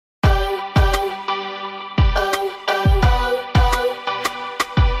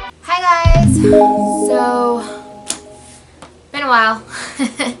So been a while.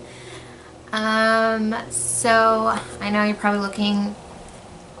 So I know you're probably looking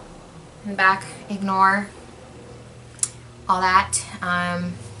in the back, ignore all that.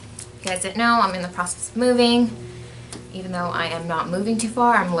 If you guys didn't know, I'm in the process of moving. Even though I am not moving too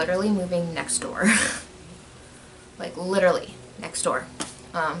far, I'm literally moving next door. Like literally next door.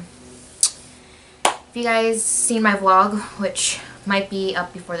 If you guys seen my vlog, which might be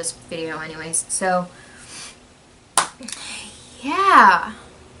up before this video anyways, so yeah.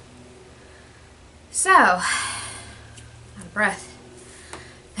 So, out of breath.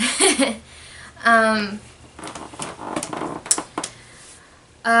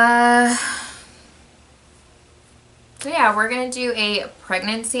 So yeah, we're gonna do a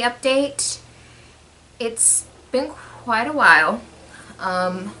pregnancy update. It's been quite a while.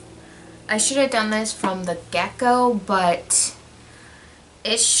 I should have done this from the get-go, but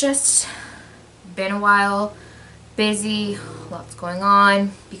it's just been a while. Busy, lots going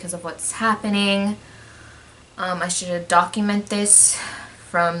on because of what's happening. I should have documented this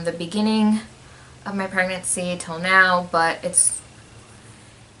from the beginning of my pregnancy till now, but it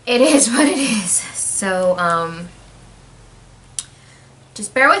is what it is. So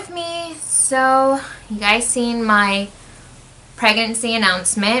just bear with me. So you guys seen my pregnancy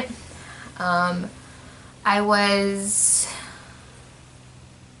announcement. When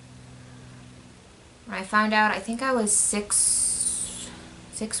I found out, I think I was six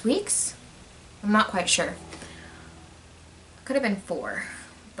weeks? I'm not quite sure. Could have been 4,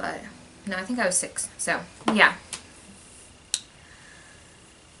 but no, I think I was 6. So, yeah.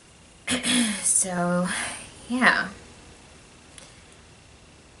 So, yeah.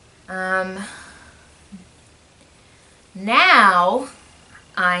 Now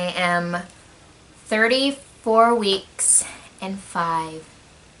I am 34 weeks and 5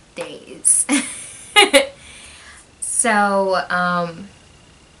 days. So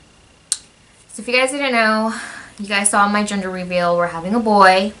if you guys didn't know, you guys saw my gender reveal. We're having a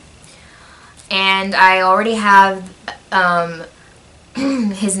boy, and I already have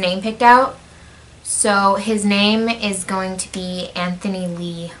his name picked out. So his name is going to be Anthony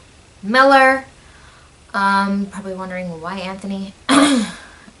Lee Miller. Probably wondering why Anthony.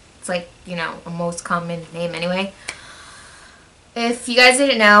 It's like, you know, a most common name anyway. If you guys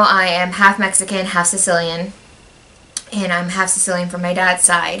didn't know, I am half Mexican, half Sicilian. And I'm half Sicilian from my dad's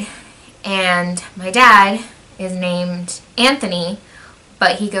side. And my dad is named Anthony,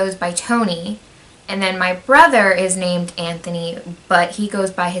 but he goes by Tony. And then my brother is named Anthony, but he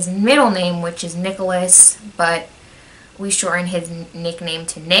goes by his middle name, which is Nicholas, but we shorten his nickname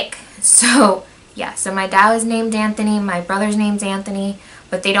to Nick. So, yeah, so my dad is named Anthony, my brother's name's Anthony,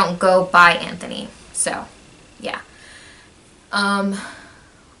 but they don't go by Anthony. So, yeah. I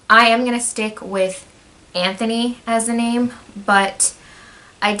am going to stick with Anthony as the name, but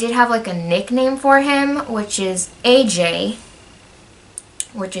I did have like a nickname for him, which is AJ,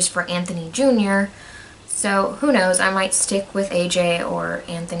 which is for Anthony Jr. So who knows, I might stick with AJ or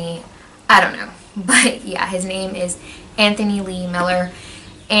Anthony, I don't know. But yeah, his name is Anthony Lee Miller,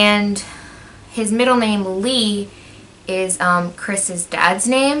 and his middle name Lee is Chris's dad's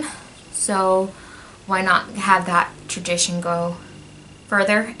name, so why not have that tradition go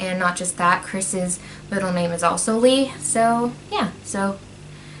further? And not just that, Chris's middle name is also Lee, so yeah, so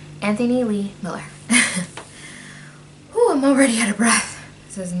Anthony Lee Miller. Ooh, I'm already out of breath.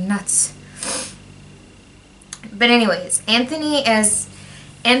 This is nuts. But anyways, Anthony is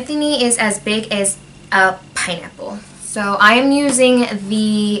as big as a pineapple. So I am using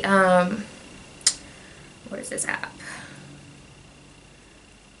the what is this app?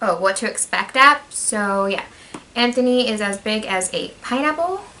 Oh, What to Expect app. So yeah, Anthony is as big as a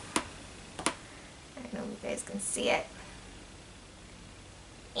pineapple. I don't know if you guys can see it.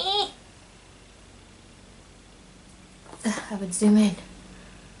 I would zoom in.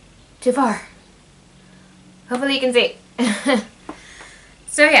 Too far. Hopefully you can see.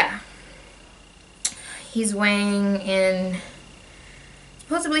 So yeah.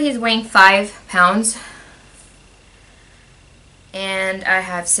 Supposedly he's weighing 5 pounds. And I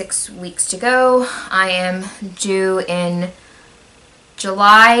have 6 weeks to go. I am due in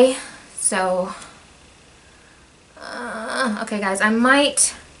July. So, okay guys, I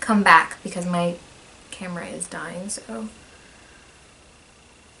might come back because my camera is dying, so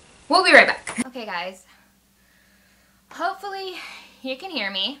we'll be right back. Okay guys, hopefully you can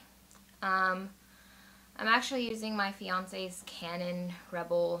hear me. I'm actually using my fiance's Canon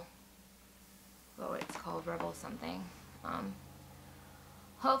Rebel, oh, it's called Rebel something.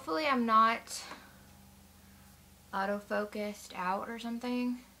 Hopefully I'm not autofocused out or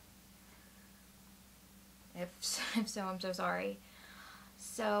something. If so, I'm so sorry.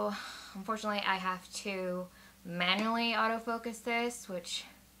 So, unfortunately, I have to manually autofocus this, which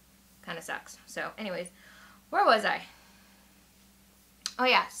kind of sucks. So, anyways, where was I? Oh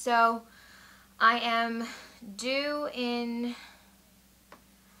yeah, so I am due in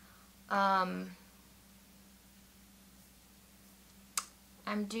I'm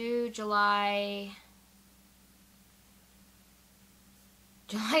due July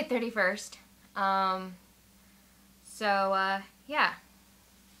 31st. Yeah.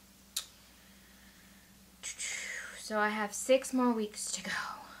 So I have 6 more weeks to go.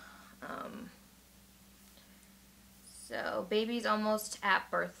 So baby's almost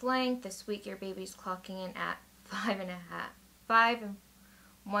at birth length. This week your baby's clocking in at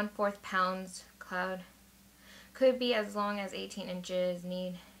 5.1/4 pounds. Cloud could be as long as 18 inches.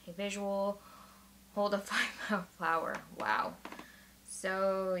 Need a visual. Hold a 5-pound flower. Wow.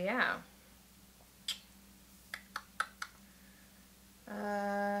 So yeah.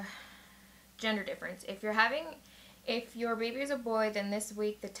 Gender difference. If your baby is a boy, then this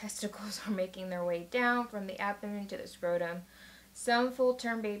week the testicles are making their way down from the abdomen to the scrotum. Some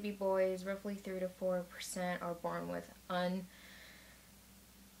full-term baby boys, roughly 3 to 4%, are born with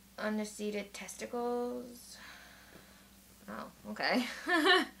unseated testicles. Oh, okay.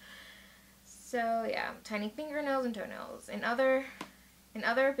 So yeah, tiny fingernails and toenails. In other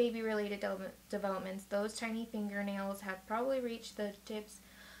baby-related developments, those tiny fingernails have probably reached the tips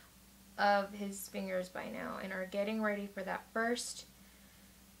of his fingers by now and are getting ready for that first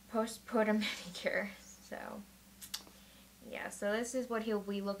postpartum manicure. So yeah, so this is what he'll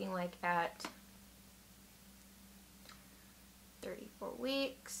be looking like at 34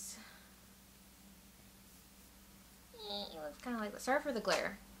 weeks. He looks kind of like, sorry for the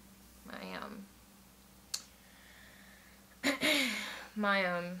glare.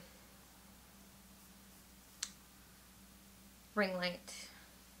 My ring light.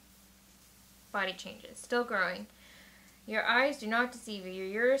 Body changes. Still growing. Your eyes do not deceive you. Your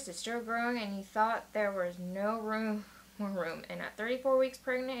uterus is still growing and you thought there was more room. And at 34 weeks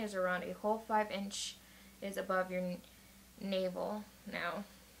pregnant is around a whole 5 inches above your navel now.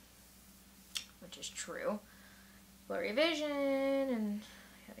 Which is true. Blurry vision and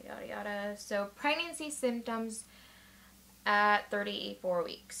yada yada yada. So pregnancy symptoms at 34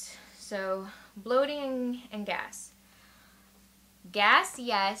 weeks. So bloating and gas. Gas,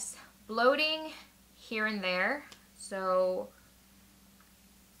 yes. Bloating here and there, so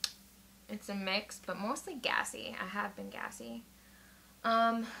it's a mix, but mostly gassy. I have been gassy.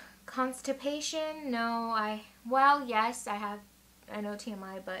 Constipation, no. Yes, I have. I know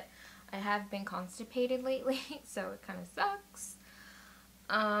TMI, but I have been constipated lately, so it kind of sucks.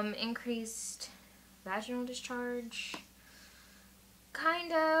 Increased vaginal discharge,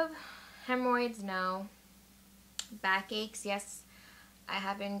 kind of. Hemorrhoids, no. Backaches, yes. I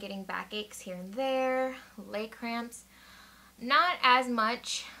have been getting backaches here and there. Leg cramps. Not as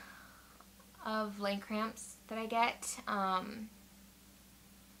much of leg cramps that I get.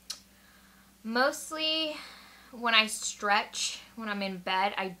 Mostly when I stretch, when I'm in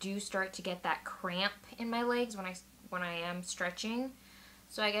bed, I do start to get that cramp in my legs when I am stretching.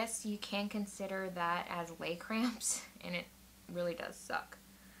 So I guess you can consider that as leg cramps, and it really does suck.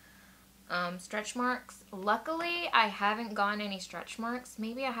 Stretch marks. Luckily, I haven't gotten any stretch marks.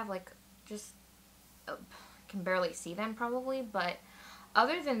 Maybe I have can barely see them probably, but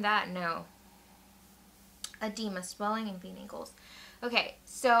other than that, no. Edema, swelling, and feet ankles. Okay,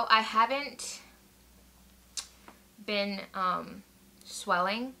 so I haven't been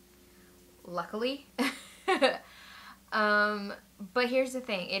swelling, luckily. But here's the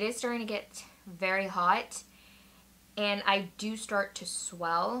thing. It is starting to get very hot, and I do start to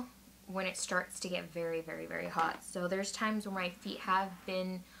swell when it starts to get very, very, very hot. So there's times when my feet have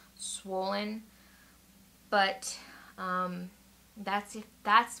been swollen, but that's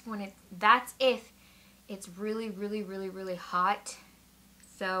if it's really, really, really, really hot.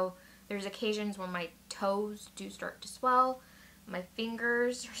 So there's occasions when my toes do start to swell, my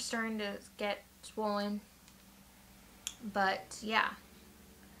fingers are starting to get swollen, but yeah,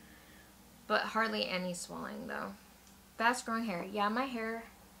 but hardly any swelling though. Fast growing hair. Yeah, my hair,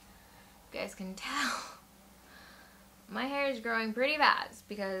 you guys can tell, my hair is growing pretty fast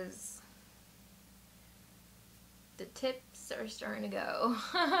because the tips are starting to go.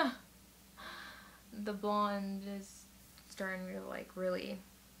 The blonde is starting to like really,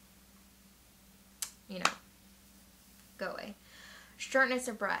 go away. Shortness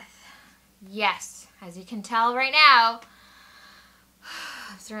of breath. Yes, as you can tell right now,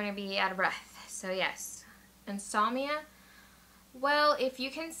 I'm starting to be out of breath. So yes. Insomnia. Well, if you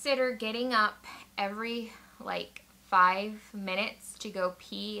consider getting up every like 5 minutes to go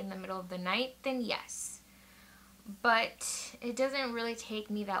pee in the middle of the night, then yes. But it doesn't really take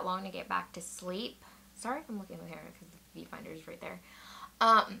me that long to get back to sleep. Sorry if I'm looking over here because the viewfinder is right there.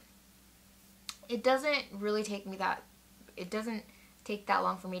 It doesn't really take me that, it doesn't take that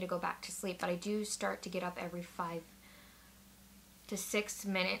long for me to go back to sleep, but I do start to get up every 5 to 6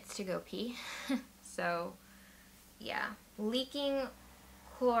 minutes to go pee. So yeah, leaking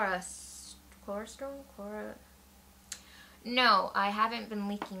chlorostrom? No, I haven't been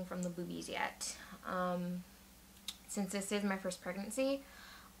leaking from the boobies yet. Since this is my first pregnancy,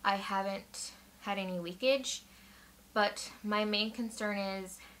 I haven't had any leakage, but my main concern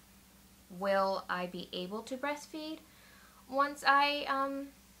is, will I be able to breastfeed once I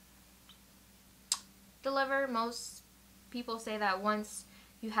deliver? Most people say that once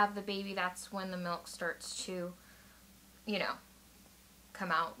you have the baby, that's when the milk starts to, you know,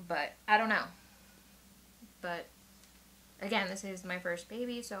 come out, but I don't know. But again, this is my first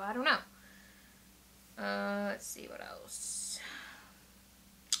baby, so I don't know. Let's see what else.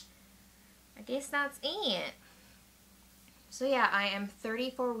 I guess that's it. So yeah, I am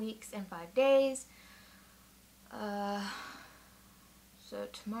 34 weeks and 5 days. So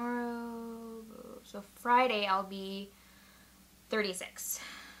tomorrow, so Friday I'll be 36.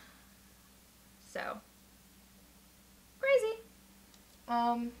 So crazy.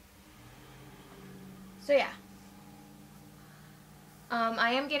 So yeah.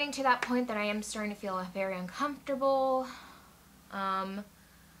 I am getting to that point that I am starting to feel very uncomfortable.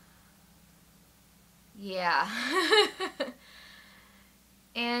 Yeah.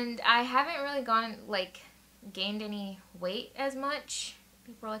 And I haven't really gained any weight as much.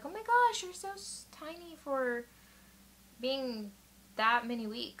 People are like, oh my gosh, you're so tiny for being that many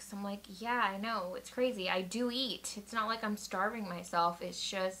weeks. I'm like, yeah, I know, it's crazy. I do eat. It's not like I'm starving myself. It's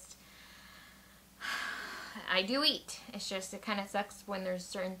just, I do eat. It's just, it kind of sucks when there's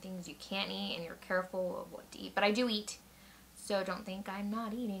certain things you can't eat and you're careful of what to eat. But I do eat. So don't think I'm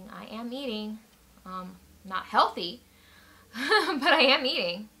not eating. I am eating. Not healthy, but I am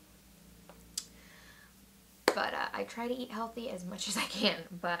eating. But I try to eat healthy as much as I can,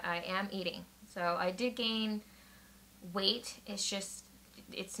 but I am eating. So I did gain weight. It's just,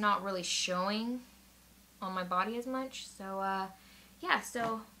 it's not really showing on my body as much. So yeah,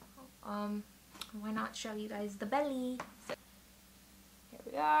 so why not show you guys the belly? So, here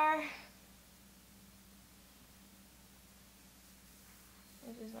we are.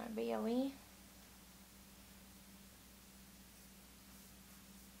 This is my belly.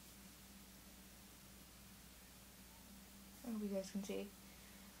 I hope you guys can see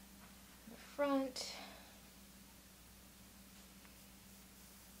the front.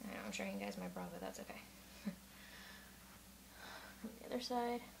 I know I'm showing you guys my bra, but that's okay. On the other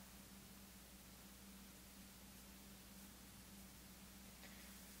side.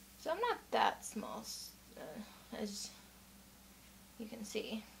 So I'm not that small, as you can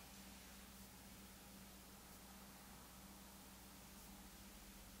see.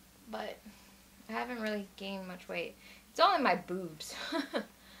 But I haven't really gained much weight. It's all in my boobs.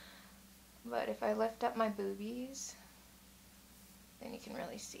 But if I lift up my boobies, then you can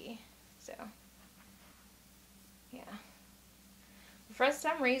really see. So, yeah. For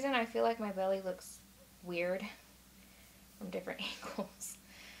some reason, I feel like my belly looks weird from different angles.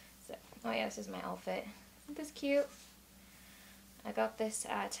 So, oh yeah, this is my outfit. Isn't this cute? I got this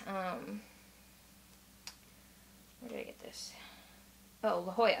at, where did I get this? Oh,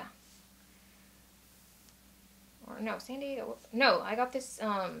 La Jolla. Or no, San Diego. No, I got this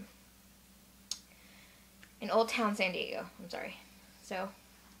in Old Town San Diego. I'm sorry. So,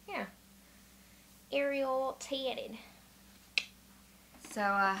 yeah. Ariel tatted.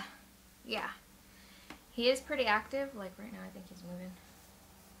 So, yeah. He is pretty active. Like right now, I think he's moving.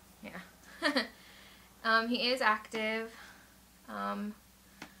 Yeah. He is active. I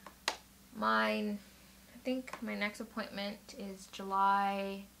think my next appointment is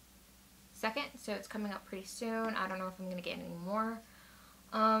July 2nd, so it's coming up pretty soon. I don't know if I'm going to get any more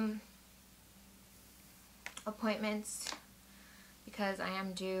appointments because I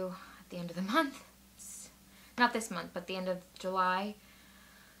am due at the end of the month. Not this month, but the end of July.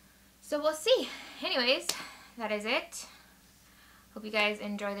 So we'll see. Anyways, that is it. Hope you guys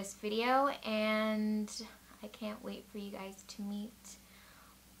enjoy this video, and I can't wait for you guys to meet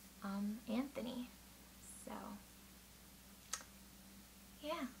Anthony. So,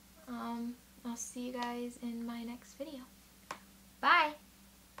 yeah. I'll see you guys in my next video. Bye!